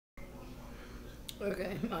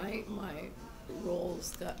Okay, my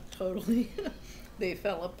rolls got totally they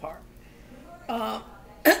fell apart. Uh,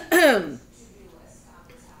 and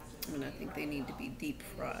I think they need to be deep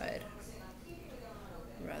fried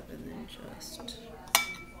rather than just,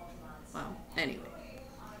 well, anyway,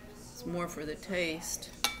 it's more for the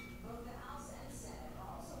taste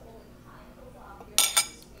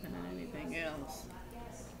than anything else.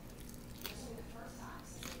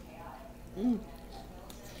 Mm.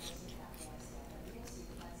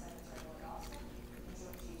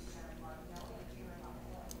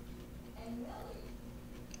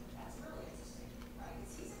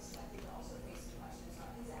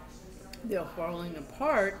 They're falling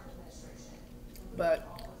apart, but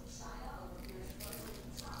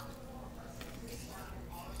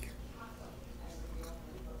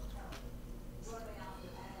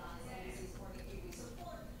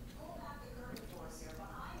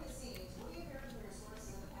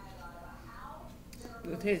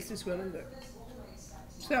the taste is really good.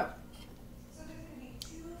 So,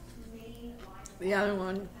 the other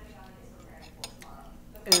one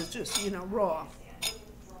is just, raw.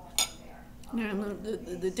 Now,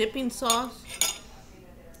 the dipping sauce,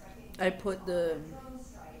 I put the,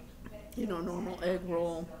 normal egg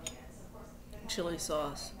roll chili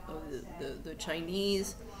sauce, the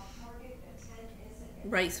Chinese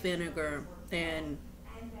rice vinegar, and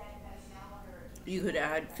you could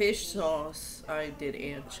add fish sauce. I did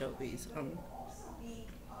anchovies. I'm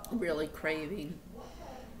really craving.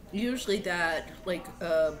 Usually that, like,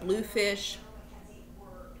 bluefish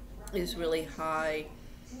is really high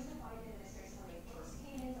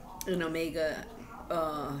in omega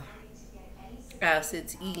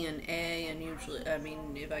acids E and A, and usually, I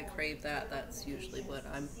mean, if I crave that, that's usually what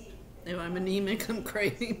if I'm anemic, I'm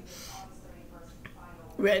craving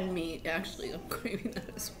red meat. Actually, I'm craving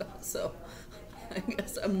that as well, so I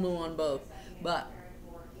guess I'm low on both, but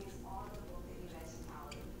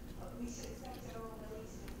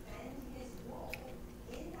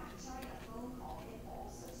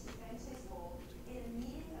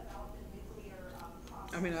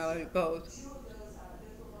I mean, I like both.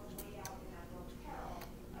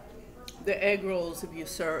 The egg rolls, if you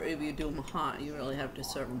do them hot, you really have to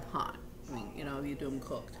serve them hot. I mean, if you do them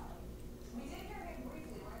cooked.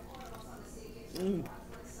 Mm.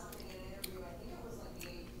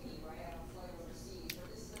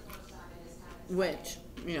 Which,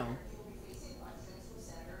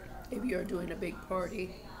 if you're doing a big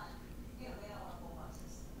party,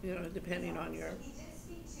 depending on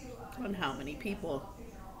how many people,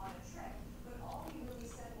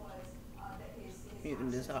 you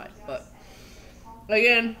can decide. But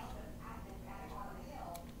again,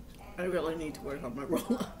 I really need to work on my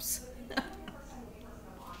roll-ups.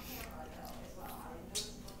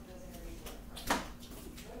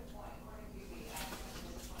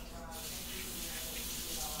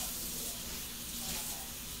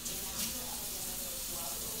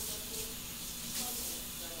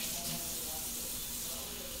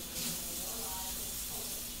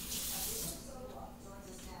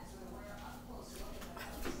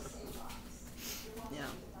 Yeah.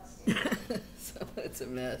 So it's a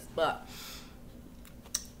mess. But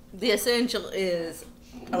the essential is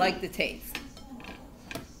I like the taste.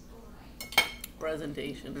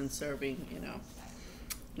 Presentation and serving,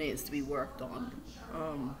 needs to be worked on.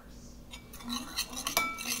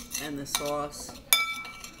 And the sauce,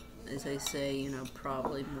 as I say,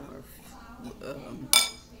 probably more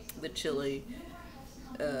the chili.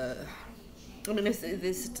 I mean, this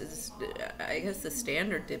is, I guess, the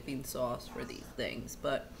standard dipping sauce for these things,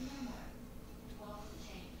 but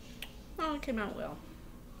it came out well.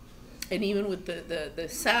 And even with the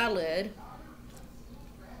salad,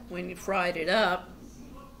 when you fried it up,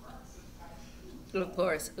 of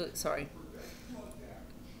course, sorry,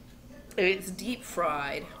 if it's deep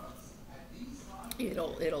fried,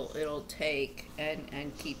 it'll take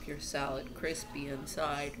and keep your salad crispy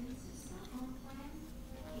inside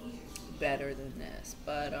better than this.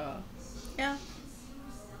 But yeah,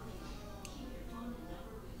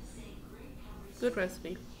 good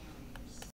recipe.